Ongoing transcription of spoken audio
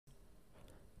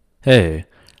Hey,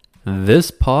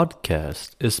 this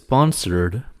podcast is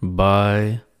sponsored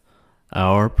by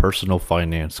our personal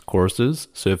finance courses.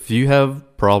 So if you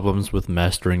have problems with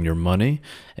mastering your money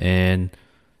and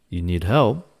you need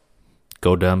help,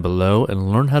 go down below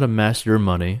and learn how to master your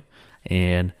money.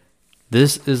 And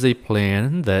this is a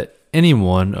plan that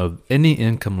anyone of any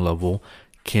income level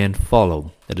can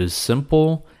follow. It is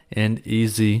simple and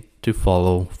easy to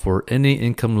follow for any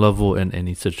income level in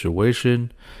any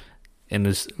situation, and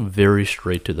is very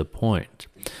straight to the point.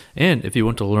 And if you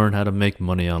want to learn how to make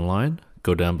money online,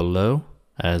 go down below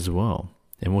as well.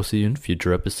 And we'll see you in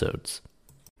future episodes.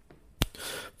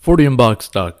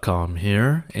 40inbox.com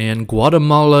here, and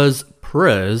Guatemala's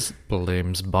Prez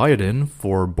blames Biden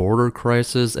for border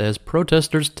crisis as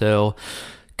protesters tell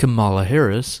Kamala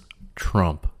Harris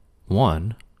Trump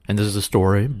won. And this is a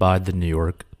story by the New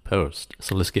York Post.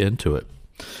 So let's get into it.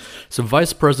 So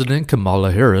Vice President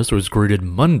Kamala Harris was greeted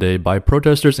Monday by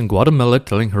protesters in Guatemala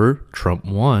telling her Trump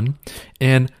won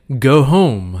and go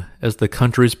home as the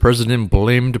country's president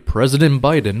blamed President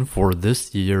Biden for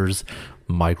this year's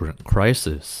migrant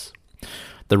crisis.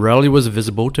 The rally was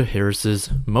visible to Harris's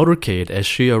motorcade as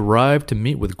she arrived to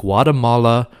meet with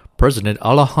Guatemala President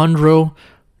Alejandro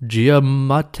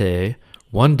Giammattei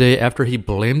one day after he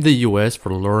blamed the U.S.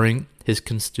 for luring his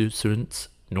constituents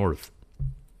north.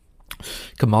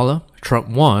 Kamala, Trump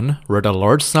won, read a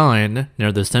large sign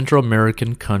near the Central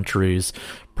American country's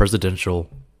presidential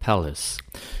palace.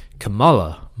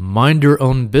 Kamala, mind your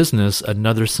own business,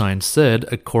 another sign said,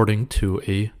 according to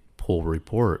a poll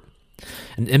report.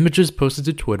 And images posted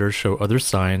to Twitter show other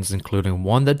signs, including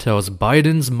one that tells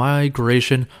Biden's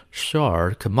migration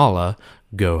czar, Kamala,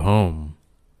 go home.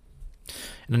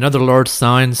 And another large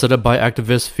sign set up by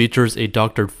activists features a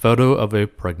doctored photo of a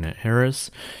pregnant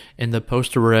Harris, and the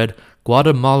poster read,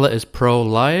 Guatemala is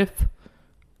pro-life,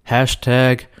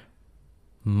 hashtag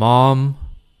Mom,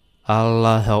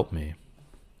 Allah help me.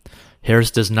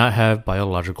 Harris does not have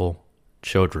biological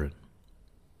children.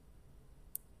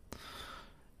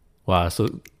 Wow,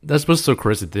 so that's what's so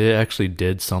crazy. They actually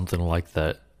did something like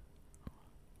that.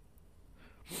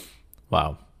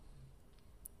 Wow.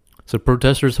 So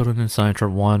protesters holding in sign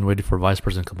Trump won, waiting for Vice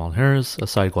President Kamala Harris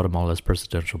outside Guatemala's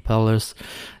presidential palace.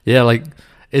 Yeah,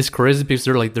 it's crazy because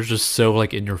they're just so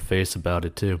in your face about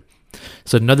it too.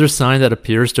 So another sign that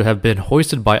appears to have been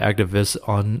hoisted by activists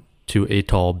onto a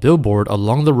tall billboard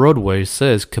along the roadway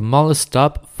says Kamala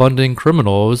stop funding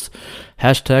criminals,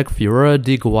 hashtag Fuera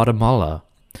de Guatemala.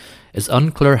 It's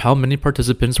unclear how many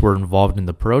participants were involved in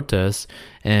the protests,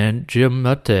 and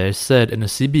Giammattei said in a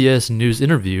CBS News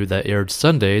interview that aired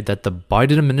Sunday that the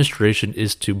Biden administration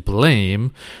is to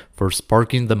blame for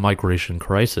sparking the migration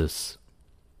crisis.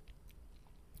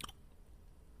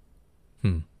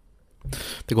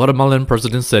 The Guatemalan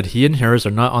president said he and Harris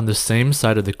are not on the same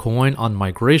side of the coin on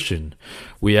migration.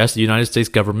 We asked the United States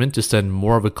government to send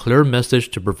more of a clear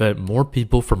message to prevent more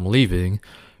people from leaving,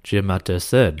 Giammattei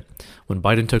said. When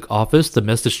Biden took office, the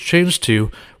message changed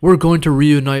to, we're going to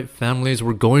reunite families,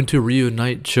 we're going to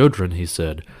reunite children, he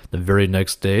said. The very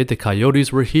next day, the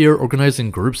Coyotes were here organizing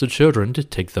groups of children to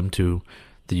take them to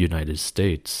the United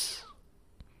States.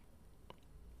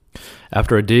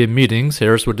 After a day of meetings,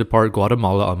 Harris would depart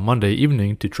Guatemala on Monday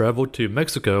evening to travel to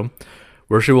Mexico,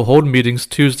 where she will hold meetings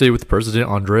Tuesday with President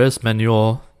Andrés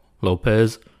Manuel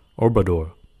López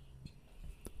Obrador.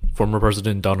 Former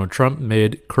President Donald Trump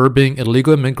made curbing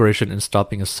illegal immigration and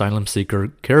stopping asylum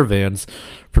seeker caravans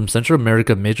from Central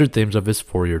America major themes of his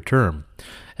four-year term.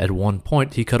 At one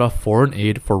point, he cut off foreign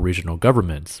aid for regional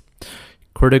governments.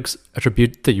 Critics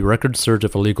attribute the record surge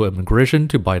of illegal immigration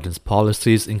to Biden's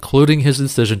policies, including his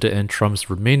decision to end Trump's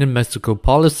Remain in Mexico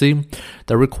policy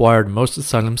that required most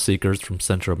asylum seekers from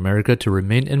Central America to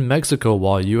remain in Mexico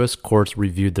while U.S. courts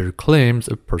reviewed their claims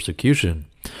of persecution.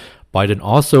 Biden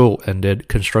also ended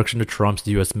construction to Trump's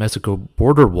U.S.-Mexico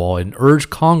border wall and urged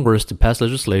Congress to pass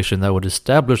legislation that would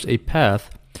establish a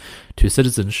path to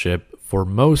citizenship for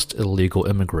most illegal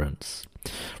immigrants.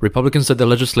 Republicans said the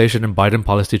legislation and Biden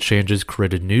policy changes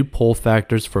created new pull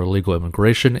factors for illegal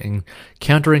immigration and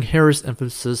countering Harris'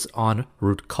 emphasis on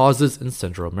root causes in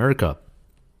Central America.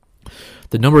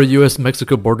 The number of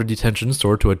U.S.-Mexico border detentions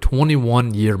soared to a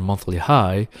 21-year monthly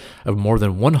high of more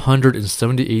than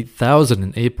 178,000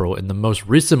 in April, in the most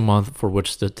recent month for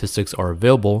which statistics are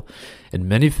available, and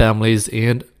many families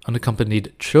and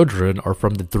unaccompanied children are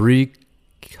from the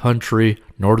three-country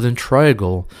Northern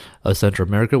Triangle of Central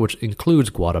America, which includes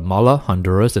Guatemala,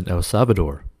 Honduras, and El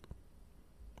Salvador.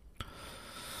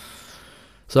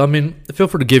 So, feel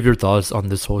free to give your thoughts on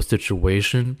this whole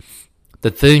situation.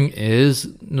 The thing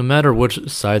is, no matter which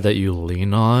side that you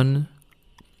lean on,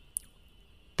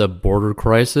 the border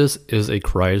crisis is a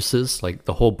crisis. Like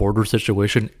the whole border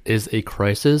situation is a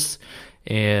crisis.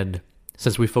 And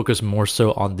since we focus more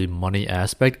so on the money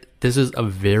aspect, this is a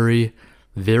very,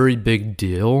 very big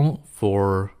deal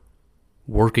for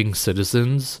working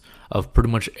citizens of pretty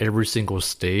much every single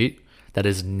state that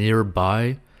is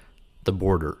nearby the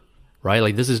border, right?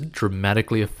 Like this is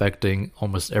dramatically affecting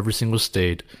almost every single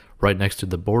state right next to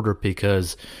the border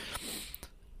because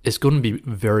it's going to be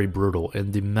very brutal.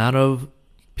 And the amount of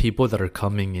people that are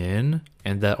coming in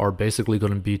and that are basically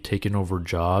going to be taking over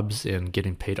jobs and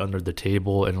getting paid under the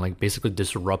table and like basically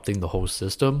disrupting the whole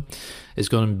system is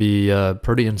going to be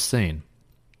pretty insane.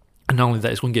 And not only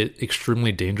that, it's going to get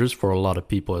extremely dangerous for a lot of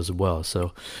people as well.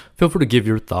 So feel free to give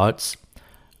your thoughts.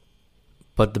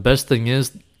 But the best thing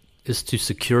is to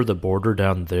secure the border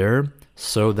down there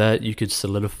so that you could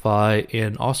solidify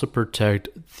and also protect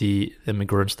the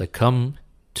immigrants that come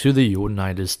to the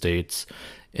United States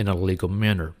in a legal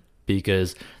manner,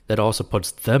 because that also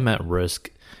puts them at risk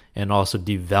and also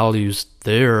devalues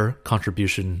their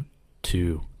contribution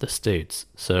to the states.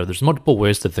 So there's multiple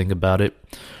ways to think about it,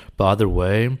 but either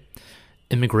way,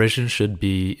 immigration should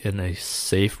be in a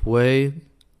safe way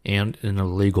and in a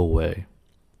legal way.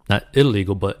 Not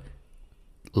illegal, but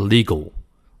legal.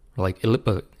 Like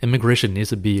immigration needs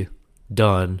to be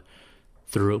done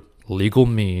through legal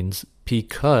means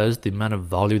because the amount of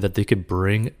value that they could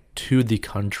bring to the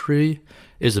country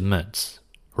is immense,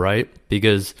 right?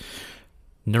 Because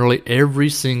nearly every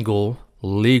single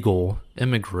legal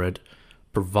immigrant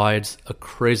provides a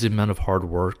crazy amount of hard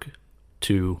work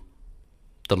to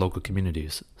the local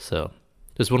communities. So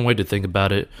just one way to think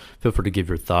about it. Feel free to give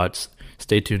your thoughts.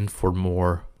 Stay tuned for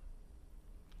more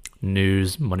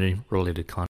news, money related content.